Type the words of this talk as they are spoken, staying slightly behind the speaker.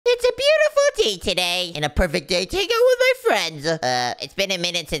day today. And a perfect day to hang out with my friends. It's been a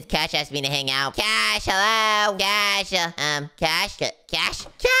minute since Cash asked me to hang out. Cash, hello? Cash, Cash?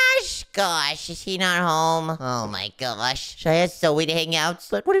 Gosh, is he not home? Oh my gosh. Should I ask Zoe to hang out?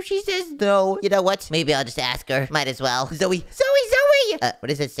 What if she says no? You know what? Maybe I'll just ask her. Might as well. Zoe! What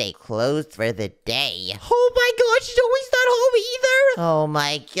does it say? Closed for the day. Oh my gosh, Zoe's not home either. Oh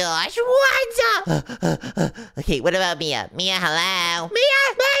my gosh, what? Okay, what about Mia? Mia, hello?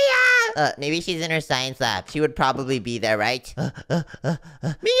 Mia! Maybe she's in her science lab. She would probably be there, right? Mia,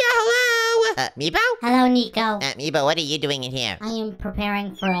 hello? Meebo? Hello, Nico. Meebo, what are you doing in here? I am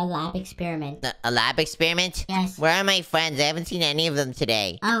preparing for a lab experiment. A lab experiment? Yes. Where are my friends? I haven't seen any of them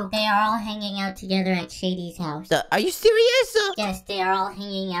today. Oh, they are all hanging out together at Shady's house. Are you serious? Yes, they are all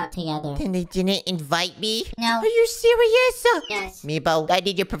hanging out together. And they didn't invite me? No. Are you serious? Yes. Meebo, I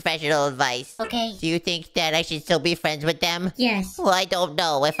need your professional advice. Okay. Do you think that I should still be friends with them? Yes. Well, I don't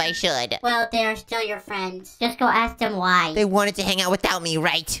know if I should. Well, they are still your friends. Just go ask them why. They wanted to hang out without me,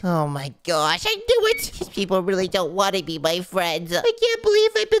 right? Oh my gosh, I knew it! These people really don't want to be my friends. I can't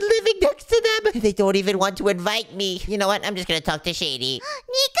believe I've been living next to them. They don't even want to invite me. You know what? I'm just gonna talk to Shady.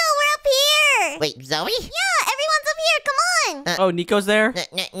 Nico, we're up here! Wait, Zoe? Yeah, everyone's up here, come on! Oh, Nico's there?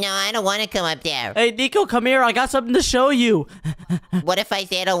 No, I don't want to come up there. Hey, Nico, come here. I got something to show you. What if I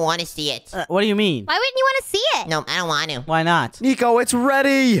say I don't want to see it? What do you mean? Why wouldn't you want to see it? No, I don't want to. Why not? Nico, it's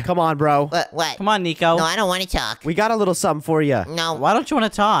ready! Come on, bro. What? Come on, Nico. No, I don't want to talk. We got a little something for you. No. Why don't you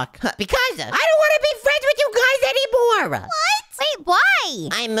want to talk? Because I don't want to be friends with you guys anymore. What? Wait, why?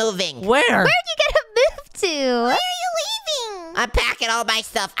 I'm moving. Where? Where are you gonna move to? Where are you leaving? I'm packing all my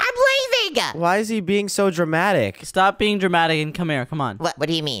stuff. I'm leaving. Why is he being so dramatic? Stop being dramatic and come here. Come on. What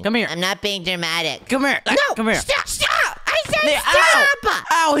do you mean? Come here. I'm not being dramatic. Come here. No. Come here. Stop. I said Ow! stop.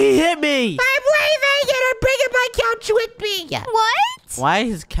 Ow, he hit me. I'm leaving and I'm bringing my couch with me. What? Why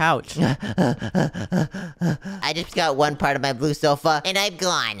his couch? I just got one part of my blue sofa and I'm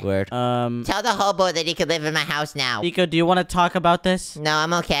gone. Weird. Tell the hobo that he could live in my house now. Nico, do you want to talk about this? No,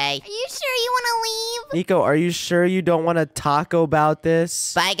 I'm okay. Are you sure you want to leave? Nico, are you sure you don't want to talk about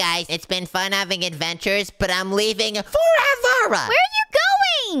this? Bye, guys. It's been fun having adventures, but I'm leaving forever. Where are you going?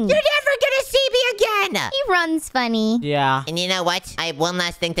 You're never gonna see me again. He runs funny. Yeah. And you know what? I have one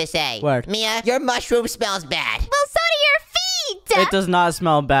last thing to say. What? Mia, your mushroom smells bad. Well, so do your feet. It does not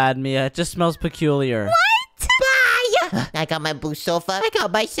smell bad, Mia. It just smells peculiar. What? Bye! I got my blue sofa, I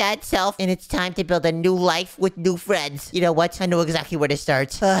got my sad self, and it's time to build a new life with new friends. You know what? I know exactly where to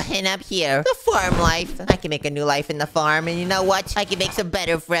start. And up here, the farm life. I can make a new life in the farm, and you know what? I can make some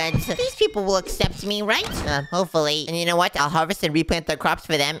better friends. These people will accept me, right? Hopefully. And you know what? I'll harvest and replant their crops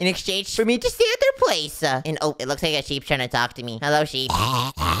for them in exchange for me to stay at their place. And oh, it looks like a sheep's trying to talk to me. Hello, sheep.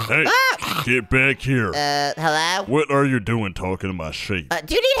 Hey, get back here. Hello? What are you doing talking to my sheep?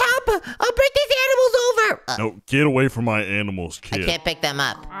 Do you need help? I'll bring these animals over. No, get away from my animals, kid. I can't pick them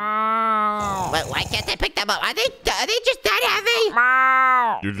up. Why can't I pick them up? Are they just that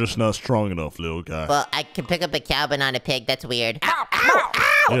heavy? You're just not strong enough, little guy. Well, I can pick up a cow, but not a pig. That's weird. Ow!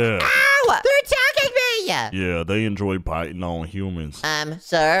 Yeah. Ow! They're attacking me! Yeah, they enjoy biting on humans.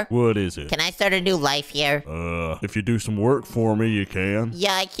 Sir? What is it? Can I start a new life here? If you do some work for me, you can.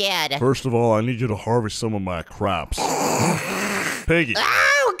 Yeah, I can. First of all, I need you to harvest some of my crops. Piggy.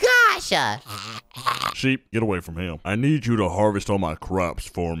 Oh, gosh! Sheep, get away from him. I need you to harvest all my crops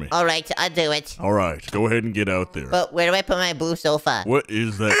for me. All right, I'll do it. All right, go ahead and get out there. But where do I put my blue sofa? What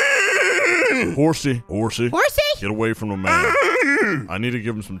is that? Horsey. Horsey? Get away from the man. I need to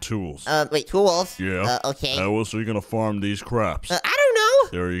give him some tools. Wait, tools? Yeah. Okay. How else are you gonna farm these crops? I don't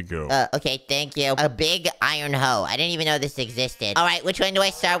know. There you go. Okay, thank you. A big iron hoe. I didn't even know this existed. All right, which one do I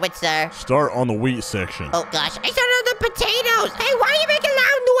start with, sir? Start on the wheat section. Oh, gosh. I started on the potatoes. Hey, why are you making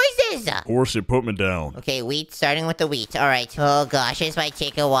loud noises? Horsey, put me down. Okay, wheat, starting with the wheat. All right. Oh, gosh, this might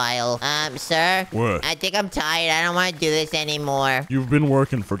take a while. Sir? What? I think I'm tired. I don't want to do this anymore. You've been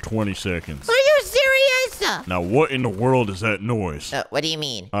working for 20 seconds. Are you serious? Now, what in the world is that noise? What do you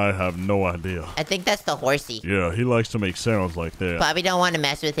mean? I have no idea. I think that's the horsey. Yeah, he likes to make sounds like that. Probably don't want to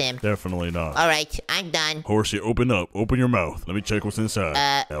mess with him. Definitely not. All right, I'm done. Horsey, open up. Open your mouth. Let me check what's inside.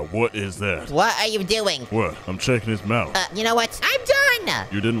 Now, what is that? What are you doing? What? I'm checking his mouth. You know what? I'm done!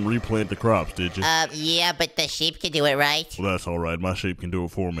 You didn't replant the crops, did you? Yeah, but the sheep can do it, right? Well, that's all right. My sheep can do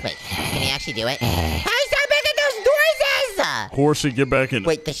it for me. Wait, can he actually do it? Hey, stop making those noises! Horsey, get back in.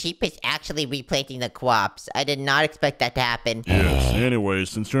 Wait, the sheep is actually replanting the crops. I did not expect that to happen. Yes. Anyways,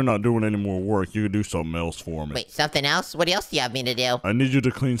 since you're not doing any more work, you can do something else for me. Wait, something else? What else do you have me to do? I need you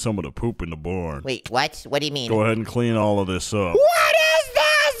to clean some of the poop in the barn. Wait, what? What do you mean? Go ahead and clean all of this up. What is this?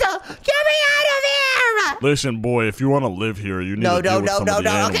 Get me out of here! Listen, boy, if you want to live here, you need No, to deal no, with no, some no, of the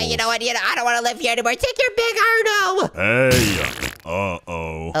no. animals. Okay, you know what? I don't want to live here anymore. Take your big Arno. Hey.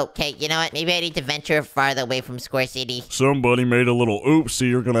 Uh-oh. Okay, you know what? Maybe I need to venture farther away from Square City. Somebody made a little oopsie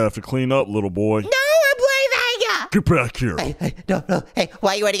you're gonna have to clean up, little boy. No, I'm leaving. Get back here. Hey, no. Hey,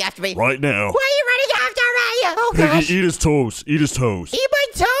 why are you running after me? Right now. Why are you running after me? Oh, Piggy, gosh. eat his toast. Eat his toast. Eat my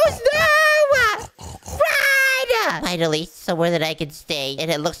toes? No! Run! Finally, somewhere that I can stay. And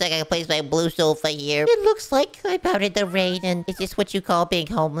it looks like I can place my blue sofa here. It looks like I'm out in the rain. And is this what you call being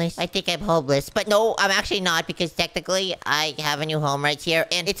homeless? I think I'm homeless. But no, I'm actually not because technically I have a new home right here.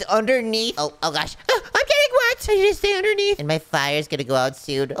 And it's underneath. Oh gosh. I'm getting wet. I need to stay underneath. And my fire's gonna go out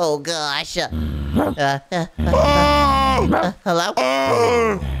soon. Oh gosh. Hello?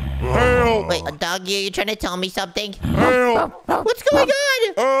 Help! Wait, doggy, are you trying to tell me something? Help! What's going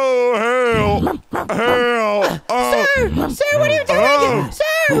on? Oh, help! Help! Oh, Sir, what are you doing?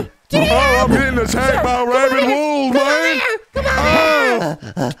 Sir! Get oh, out! I'm getting attacked by rabid wolves, man! Come on here!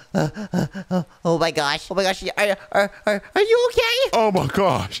 Oh my gosh. Are you okay? Oh my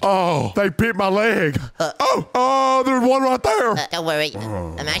gosh! Oh, they bit my leg! There's one right there! Don't worry.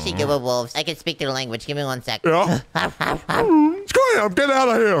 I'm actually good with wolves. I can speak their language. Give me 1 sec. Yeah? Scram! Get out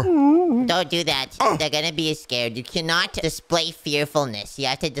of here! Don't do that. They're gonna be scared. You cannot display fearfulness. You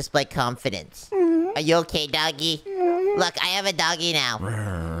have to display confidence. Are you okay, doggy? Look, I have a doggy now.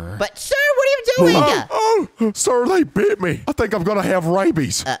 But sir, what are you doing? Oh, sir, they bit me. I think I'm gonna have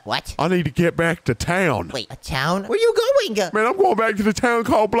rabies. What? I need to get back to town. Wait, a town? Where are you going? Man, I'm going back to the town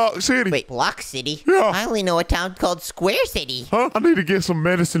called Block City. Wait, Block City? Yeah. I only know a town called Square City. Huh? I need to get some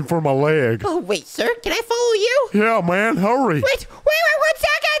medicine for my leg. Oh, wait, sir, can I follow you? Yeah, man, hurry. Wait, 1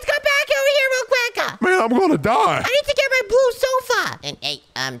 second! Come back over here real quick! Man, I'm gonna die. I need to get my blue sofa! And hey,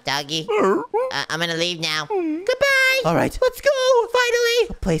 doggy, I'm gonna leave now. Goodbye! Alright, let's go! Finally!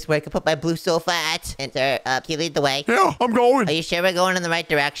 A place where I can put my blue sofa at. And sir, can you lead the way? Yeah, I'm going. Are you sure we're going in the right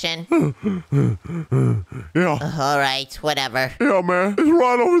direction? Yeah. Alright, whatever. Yeah, man. It's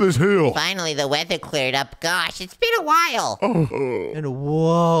right over this hill. Finally, the weather cleared up. Gosh, it's been a while. And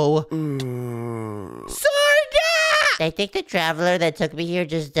whoa. Sorda! I think the traveler that took me here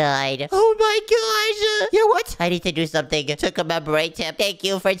just died. Oh my gosh. You know what? I need to do something to commemorate him. Thank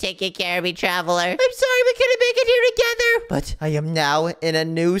you for taking care of me, traveler. I'm sorry we couldn't make it here together. But I am now in a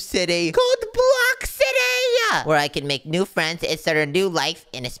new city called Block City, where I can make new friends and start a new life,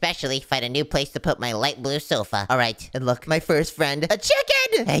 and especially find a new place to put my light blue sofa. All right, and look, my first friend, a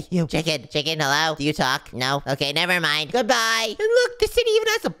chicken. Hey, you, chicken, hello? Do you talk? No? Okay, never mind. Goodbye. And look, the city even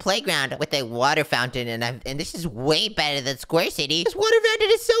has a playground with a water fountain, and this is way better than Square City. This water fountain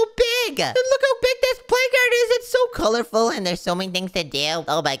is so big. And look how big this playground is. It's so colorful, and there's so many things to do.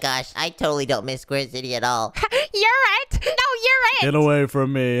 Oh my gosh, I totally don't miss Square City at all. You're it. No, you're it. Get away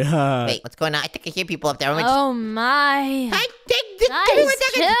from me. Wait, what's going on? I think I hear people up there. Oh my. Hi, give me 1 Guys,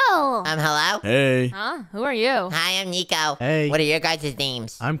 second. chill. Hello? Hey, Huh? Who are you? Hi, I'm Nico. Hey. What are your guys'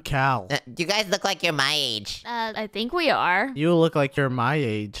 names? I'm Cal. You guys look like you're my age. I think we are. You look like you're my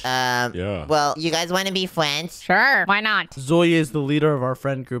age. Yeah. Well, you guys want to be friends? Sure. Why not? Zoya is the leader of our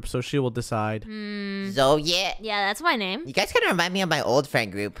friend group, so she will decide. Zoe? Yeah, that's my name. You guys kind of remind me of my old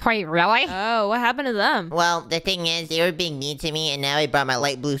friend group. Wait, really? Oh, what happened to them? Well, the thing is, they were being mean to me, and now I brought my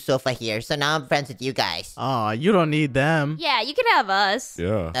light blue sofa here, so now I'm friends with you guys. Aw, you don't need them. Yeah, you can have us.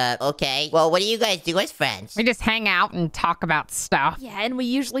 Yeah. Okay. Well, what do you guys do as friends? We just hang out and talk about stuff. Yeah, and we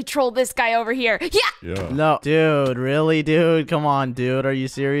usually troll this guy over here. Yeah. Yeah. No, dude, really, dude? Come on, dude. Are you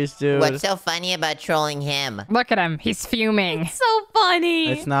serious, dude? What's so funny about trolling him? Look at him. He's fuming. So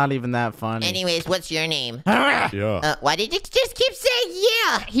funny. It's not even that funny. Anyways, what's your name? Yeah. Why did you just keep saying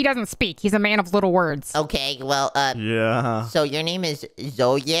yeah? He doesn't speak. He's a man of little words. Okay, well, Yeah. so your name is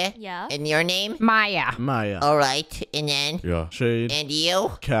Zoe? Yeah. And your name? Maya. Maya. Alright, and then? Yeah. Shade. And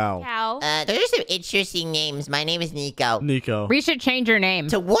you? Cal. Cow. Those are some interesting names. My name is Nico. Nico. We should change your name.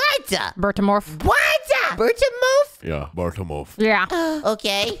 To what? Bertamorph. What? Bertamorph? Yeah. Bartomov. Yeah.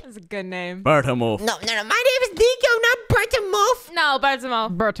 Okay. That's a good name. Bartomov. No, my name is Nico, not Bertamorph. No, Bertamo.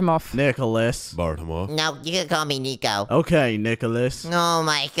 Bertamorph. Nicholas. Bartomov. No, you can call me Nico. Okay, Nicholas. Oh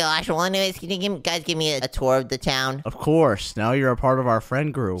my gosh. Well, anyways, can you guys give me a tour of the town? Of course. Now you're a part of our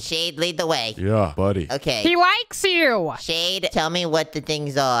friend group. Shade, lead the way. Yeah, buddy. Okay. He likes you. Shade, tell me what the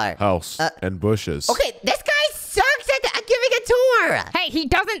things are. House and bushes. Okay, this guy sucks at giving a tour. Hey, he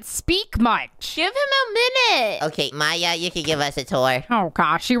doesn't speak much. Give him a minute. Okay, Maya, you can give us a tour. Oh,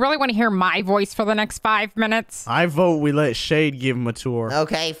 gosh. You really want to hear my voice for the next 5 minutes? I vote we let Shade give him a tour.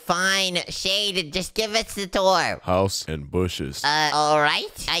 Okay, fine. Shade, just give us the tour. House and bushes.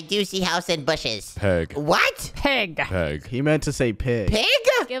 Alright. I do see house and bushes. Peg. What? Pig. Peg. He meant to say pig. Pig?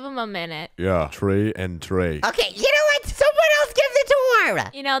 Give him a minute. Yeah, Trey and Trey. Okay, you know what? Someone else give the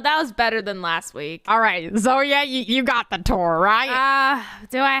tour. You know, that was better than last week. All right, Zoya, you got the tour, right?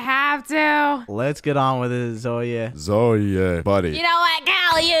 Do I have to? Let's get on with it, Zoya. Zoe, buddy. You know what,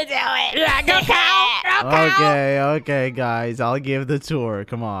 Cal? You do it. Yeah, go Cal. Go Cal. Okay, guys. I'll give the tour.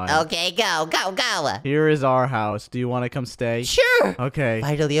 Come on. Okay, go. Here is our house. Do you want to come stay? Sure. Okay.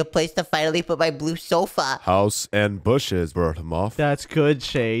 Finally, a place to finally put my blue sofa. House and bushes, Bertimoff. That's good,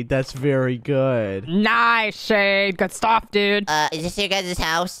 Shade. That's very good. Nice, Shade. Good stuff, dude. Is this your guys'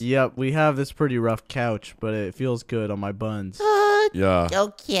 house? Yep, we have this pretty rough couch, but it feels good on my buns. Yeah.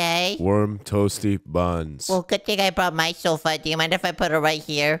 Okay. Warm, toasty buns. Well, good thing I brought my sofa. Do you mind if I put it right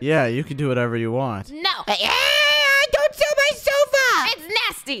here? Yeah, you can do whatever you want. No. Hey, don't sell my sofa! It's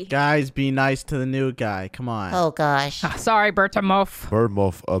nasty. Guys, be nice to the new guy. Come on. Oh, gosh. Sorry, Bertamoff.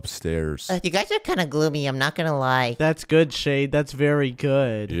 Bertimoff upstairs. You guys are kind of gloomy, I'm not gonna lie. That's good, Shade. That's very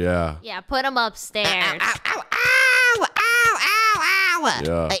good. Yeah. Yeah, put him upstairs. Ow, ow, ow, ow, ow, ow.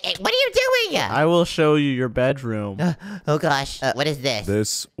 Yeah. Hey, what are you doing? I will show you your bedroom. Oh, gosh. What is this?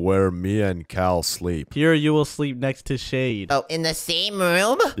 This where me and Cal sleep. Here you will sleep next to Shade. Oh, in the same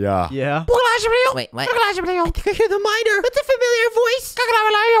room? Yeah. Yeah? Wait, what? I think I hear the miner. That's a familiar voice.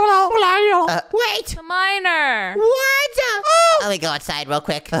 Wait. The miner. What? Let me go outside real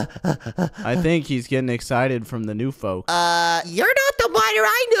quick. I think he's getting excited from the new folks. You're not the miner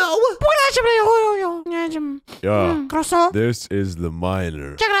I know. Yeah. This is the miner.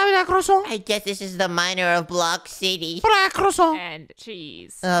 I guess this is the miner of Block City. And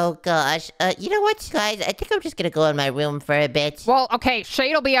cheese. Oh, gosh. You know what, guys? I think I'm just gonna go in my room for a bit. Well, okay,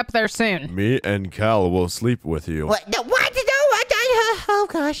 Shade will be up there soon. Me and Cal will sleep with you. What? No, what? No, what? Oh,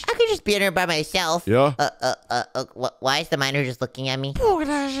 gosh. I could just be in here by myself. Yeah? Why is the miner just looking at me? What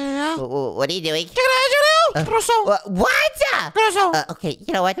are you doing? What? Okay,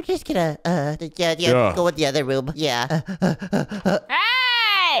 you know what? I'm just gonna, Yeah. go with the other room. Yeah.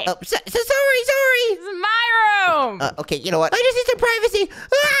 Hey! Oh, sorry. This is my room. Okay, you know what? I just need some privacy.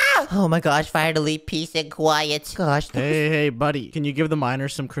 Ah! Oh my gosh, finally peace and quiet. Gosh. Hey, buddy. Can you give the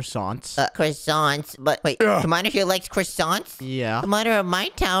miners some croissants? Croissants. But wait, the miner here likes croissants? Yeah. The miner of my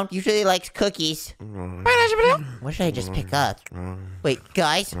town usually likes cookies. What should I just pick up? Wait,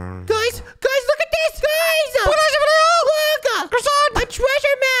 guys, look at this! Guys! Look! A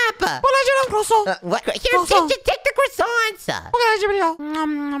treasure map! What? Here, take the croissants!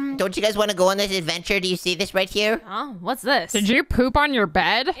 Don't you guys want to go on this adventure? Do you see this right here? Oh, what's this? Did you poop on your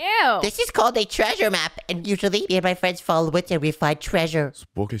bed? Ew. This is called a treasure map, and usually me and my friends follow it and we find treasure.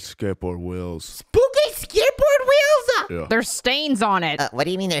 Spooky skateboard wheels. Spooky skateboard wheels! Yeah. There's stains on it. What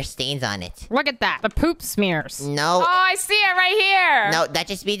do you mean there's stains on it? Look at that. The poop smears. No. Oh, I see it right here. No, that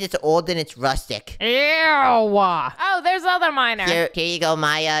just means it's old and it's rustic. Ew. Oh, there's the other miner. Here you go,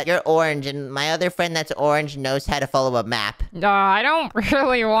 Maya. You're orange, and my other friend that's orange knows how to follow a map. I don't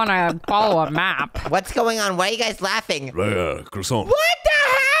really want to follow a map. What's going on? Why are you guys laughing? Croissant. What the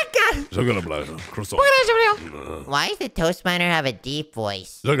Croissant. heck? Why does the toast miner have a deep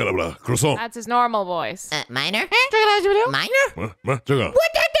voice? Croissant. That's his normal voice. Miner? Miner? What the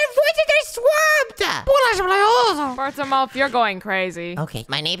their voices are swamped! Bertamoff, you're going crazy. Okay,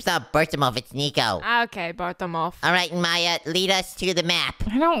 my name's not Bertimov, it's Nico. Okay, Bertamoff. Alright, Maya, lead us to the map.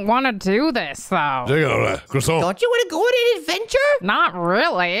 I don't want to do this, though. Croissant. Don't you want to go on an adventure? Not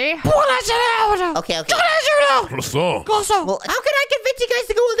really. Okay. Croissant. Well, how can I convince you guys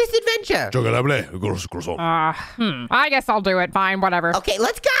to go on this adventure? Croissant. I guess I'll do it. Fine, whatever. Okay,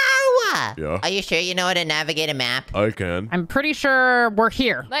 let's go! Yeah. Are you sure you know how to navigate a map? I can. I'm pretty sure we're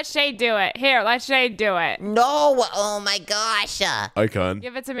here. Let Shade do it. Here, let Shade do it. No! Oh my gosh! I can.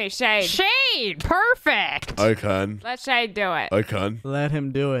 Give it to me, Shade. Shade! Perfect! I can. Let Shade do it. I can. Let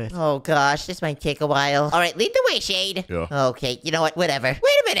him do it. Oh gosh, this might take a while. Alright, lead the way, Shade. Yeah. Okay, you know what? Whatever. Wait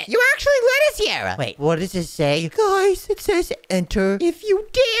a minute! You actually let us here! Wait, what does this say? Guys, it says enter if you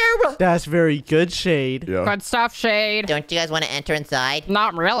dare! That's very good, Shade. Yeah. Good stuff, Shade. Don't you guys want to enter inside?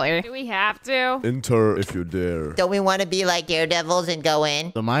 Not really. Do we have to? Enter if you dare. Don't we want to be like daredevils and go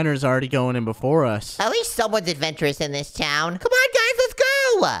in? The miner's already going in before us. At least someone's adventurous in this town. Come on, guys, let's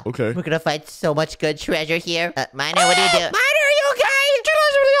go! Okay. We're gonna find so much good treasure here. Miner, what do you do? Miner, are you okay?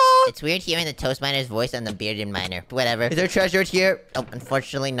 It's weird hearing the toast miner's voice on the bearded miner. Whatever. Is there treasure here? Oh,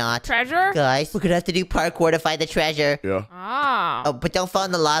 unfortunately not. Treasure? Guys, we're gonna have to do parkour to find the treasure. Yeah. Oh. Oh, but don't fall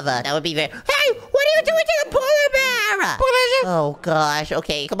in the lava. That would be very— Hey! What are you doing to the polar bear? Oh, gosh.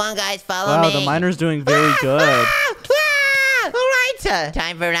 Okay, come on, guys. Follow Wow, me. the miner's doing very good. All right.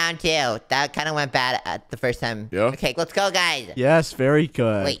 Time for round 2. That kind of went bad at the first time. Yeah. Okay, let's go, guys. Yes, very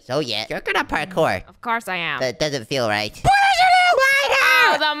good. Wait, so yeah, you're gonna parkour. Of course I am. That doesn't feel right.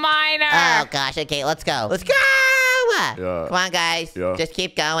 was a minor. Oh gosh, okay, let's go. Let's go! Yeah. Come on, guys. Yeah. Just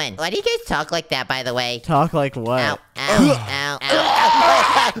keep going. Why do you guys talk like that, by the way? Talk like what? Ow, ow, ow,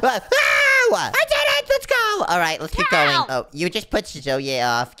 ow. Ow! I did it! Let's go! Alright, let's keep going. Cal! Oh, you just put Zoe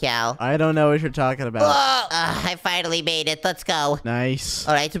off, Cal. I don't know what you're talking about. I finally made it. Let's go. Nice.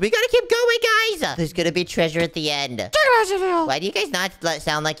 Alright, so we gotta keep going, guys. There's gonna be treasure at the end. Why do you guys not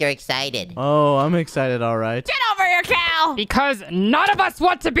sound like you're excited? Oh, I'm excited, all right. Get over here, Cal. Because none of us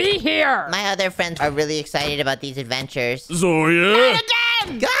want to be here. My other friends are really excited about these adventures. Zoya?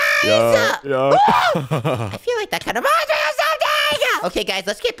 Again. Guys! Yeah. Yeah. I feel like that kind of reminds me of something! Okay, guys,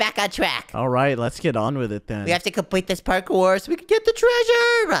 let's get back on track. All right, let's get on with it then. We have to complete this parkour so we can get the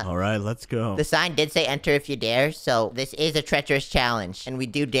treasure! All right, let's go. The sign did say enter if you dare, so this is a treacherous challenge, and we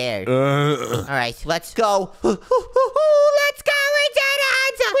do dare. Alright, let's go. Let's go! We did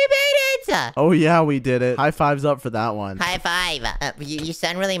it! We made it! Oh, yeah, we did it. High fives up for that one. High five. You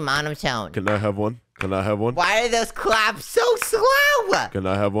sound really monotone. Can I have one? Can I have one? Why are those claps so slow? Can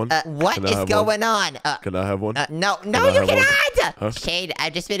I have one? What Can I is have going on? Can I have one? No, I you have one? cannot! Huh? Shade,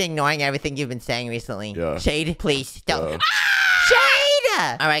 I've just been ignoring everything you've been saying recently. Yeah. Shade, please, don't. Yeah.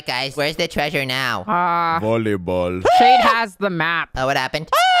 Shade! Alright, guys, where's the treasure now? Volleyball. Shade has the map. Oh, what happened?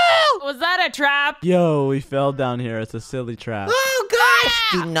 Was that a trap? Yo, we fell down here. It's a silly trap. Oh,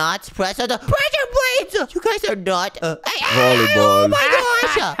 gosh! Do not press on the pressure plates! You guys are not. Volleyball. Oh, my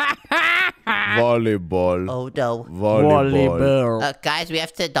gosh! Volleyball. Oh, no. Volleyball. Guys, we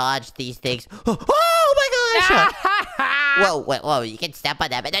have to dodge these things. Oh, my gosh! Whoa, you can step on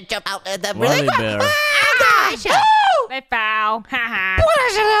that, but then jump out the really far. Volley bear. Oh, gosh! They foul.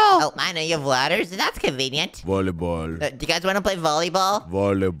 Oh, I know you have ladders. That's convenient. Volleyball. Do you guys want to play volleyball?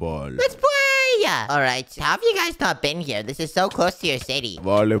 Volleyball. Let's play! All right. How have you guys not been here? This is so close to your city.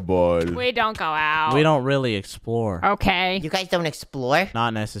 Volleyball. We don't go out. We don't really explore. Okay. You guys don't explore?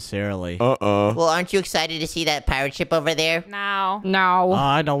 Not necessarily. Well, aren't you excited to see that pirate ship over there? No. No.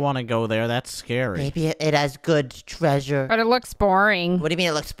 I don't want to go there. That's scary. Maybe it has good treasure. But it looks boring. What do you mean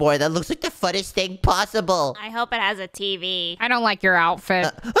it looks boring? That looks like the funnest thing possible. I hope it has a TV. I don't like your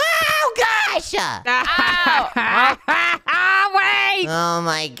outfit. Oh, gosh! Wait! Oh,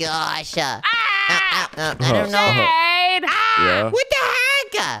 my gosh. I don't know. Shade. Yeah. What the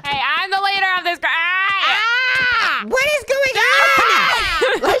heck? Hey, I'm the leader of this group. What is going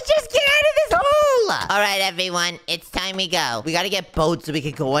on? Let's just get out of this hole. All right, everyone. It's time we go. We got to get boats so we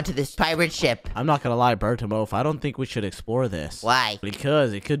can go onto this pirate ship. I'm not gonna lie, Bertimof. I don't think we should explore this. Why?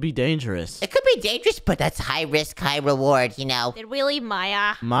 Because it could be dangerous. It could be dangerous, but that's high risk, high reward, you know. Did we leave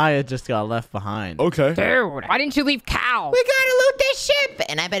Maya? Maya just got left behind. Okay. Dude, why didn't you leave Cal? We gotta loot this ship!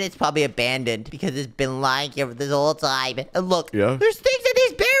 And I bet it's probably abandoned because it's been lying here this whole time. And look, Yeah? there's things in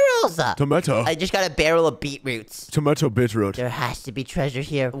these barrels! Tomato. I just got a barrel of beetroots. Tomato beetroot. There has to be treasure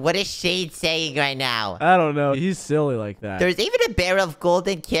here. What is Shade saying right now? I don't know. He's silly like that. There's even a barrel of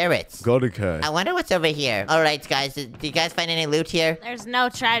golden carrots. Golden cat. I wonder what's over here. All right, guys. Did you guys find any loot here? There's no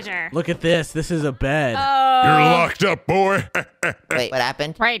treasure. Look at this. This is a bed. You're locked up, boy. Wait, what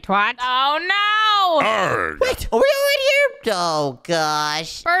happened? Wait, what? Oh no! Arrgh. Wait, are we all in here? Oh,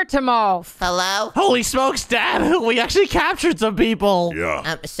 gosh. Bertimof. Hello? Holy smokes, Dad! We actually captured some people.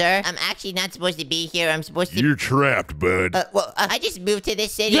 Yeah. Sir, I'm actually not supposed to be here. I'm supposed to... You're trapped, bud. I just moved to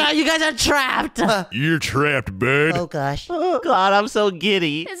this city. Yeah, you guys are trapped. You're trapped, bud. Oh, gosh. Oh God, I'm so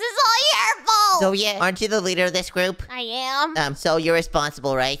giddy. This is all your fault. So, yeah, aren't you the leader of this group? I am. So you're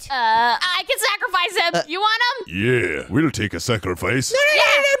responsible, right? I can sacrifice him. You want him? Yeah, we'll take a sacrifice. No,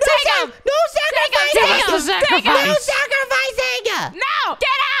 Take him. sacrificing! Give us the sacrifice. No sacrificing! No! Get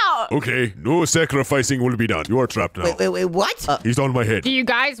out! Okay, no sacrificing will be done. You are trapped now. Wait, what? He's on my head. Do you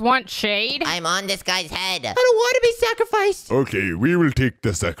guys want shade? I'm on this guy's head. I don't want to be sacrificed. Okay, we will take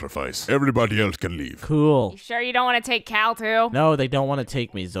the sacrifice. Everybody else can leave. Cool. You sure you don't want to take Cal too? No, they don't want to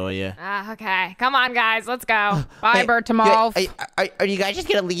take me, Zoya. Okay. Come on, guys. Let's go. Bye, Hey, Bertimof. Are you guys just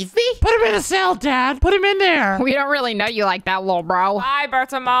gonna leave me? Put him in a cell, Dad. Put him in there. We don't really know you like that, little bro. Bye,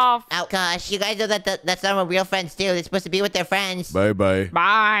 Bertamov. Oh gosh, you guys know that's not what real friends do. They're supposed to be with their friends. Bye-bye.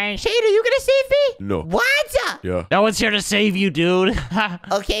 Bye. Shade, are you gonna save me? No. What? Yeah. No one's here to save you, dude.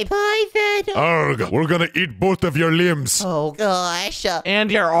 Okay, bye then. Arrgh, we're gonna eat both of your limbs. Oh gosh.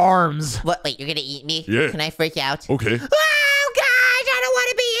 And your arms. What? Wait, you're gonna eat me? Yeah. Can I freak out? Okay. Oh gosh, I don't want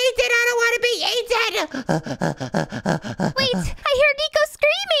to be eaten. I don't want to be eaten. Wait, I hear Nico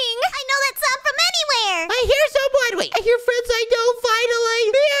screaming. I know that sound from anywhere. I hear someone. Wait, I hear friends I know. Finally,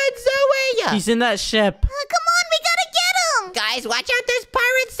 me and Zoe. He's in that ship. Come on, we gotta get him. Guys, watch out! There's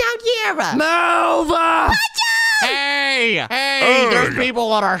pirates out here. Move! Hey! Hey! There's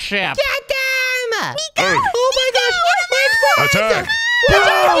people on our ship. Get them! Nico, Oh my gosh! My friends! Attack!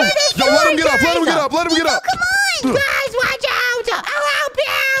 Yo, let him get up. Let him get up. Let him get up. Guys, watch out! I'll help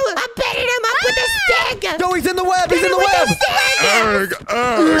you! I'm beating him up with a stick! No, he's in the web. He's in the web.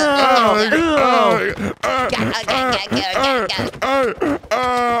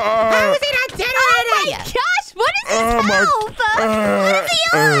 How is he not dead already? Gosh, what is this help? What is he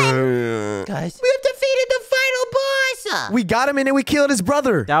on? Guys, We have defeated the final boss! we got him and then we killed his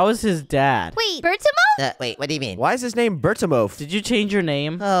brother. That was his dad. Wait, Bertimo? Wait, what do you mean? Why is his name Bertimov? Did you change your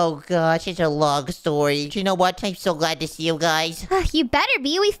name? Oh gosh, it's a long story. Do you know what? I'm so glad to see you guys. You better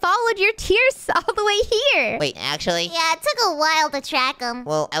be. We followed your tears all the way here. Wait, actually? Yeah, it took a while to track him.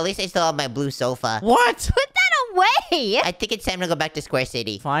 Well, at least I still have my blue sofa. What? Put that away. I think it's time to go back to Square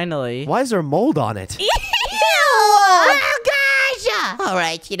City. Finally. Why is there mold on it? Ew. Oh gosh!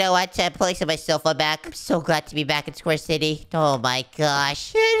 Alright, you know what? Placing my sofa back. I'm so glad to be back in Square City. Oh my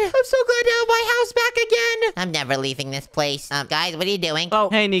gosh. And I'm so glad to have my house back again. I'm never leaving this place. Guys, what are you doing? Oh,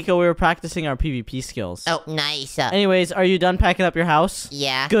 hey, Nico, we were practicing our PvP skills. Oh, nice. Anyways, are you done packing up your house?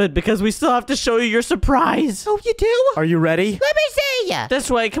 Yeah. Good, because we still have to show you your surprise. Oh, you do? Are you ready? Let me see. This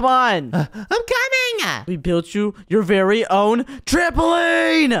way, come on. I'm coming. We built you your very own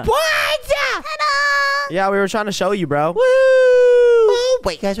trampoline. What? Yeah, we were trying to show you, bro. Woo! Oh,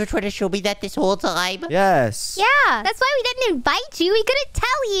 wait, guys were trying to show me that this whole time. Yes. Yeah, that's why we didn't invite you. We couldn't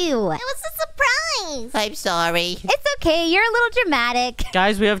tell you. It was a surprise. I'm sorry. It's okay. You're a little dramatic.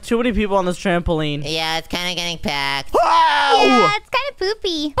 Guys, we have too many people on this trampoline. Yeah, it's kind of getting packed. Yeah, it's kind of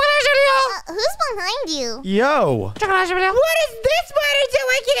poopy. Who's behind you? Yo. What is this spider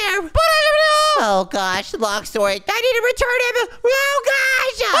doing here? Oh gosh, long story. I need to return him. Oh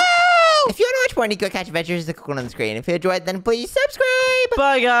gosh! If you want to watch more Nico Catch Adventures, click on the screen. If you enjoyed, then please subscribe.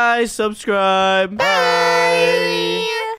 Bye, guys. Subscribe. Bye.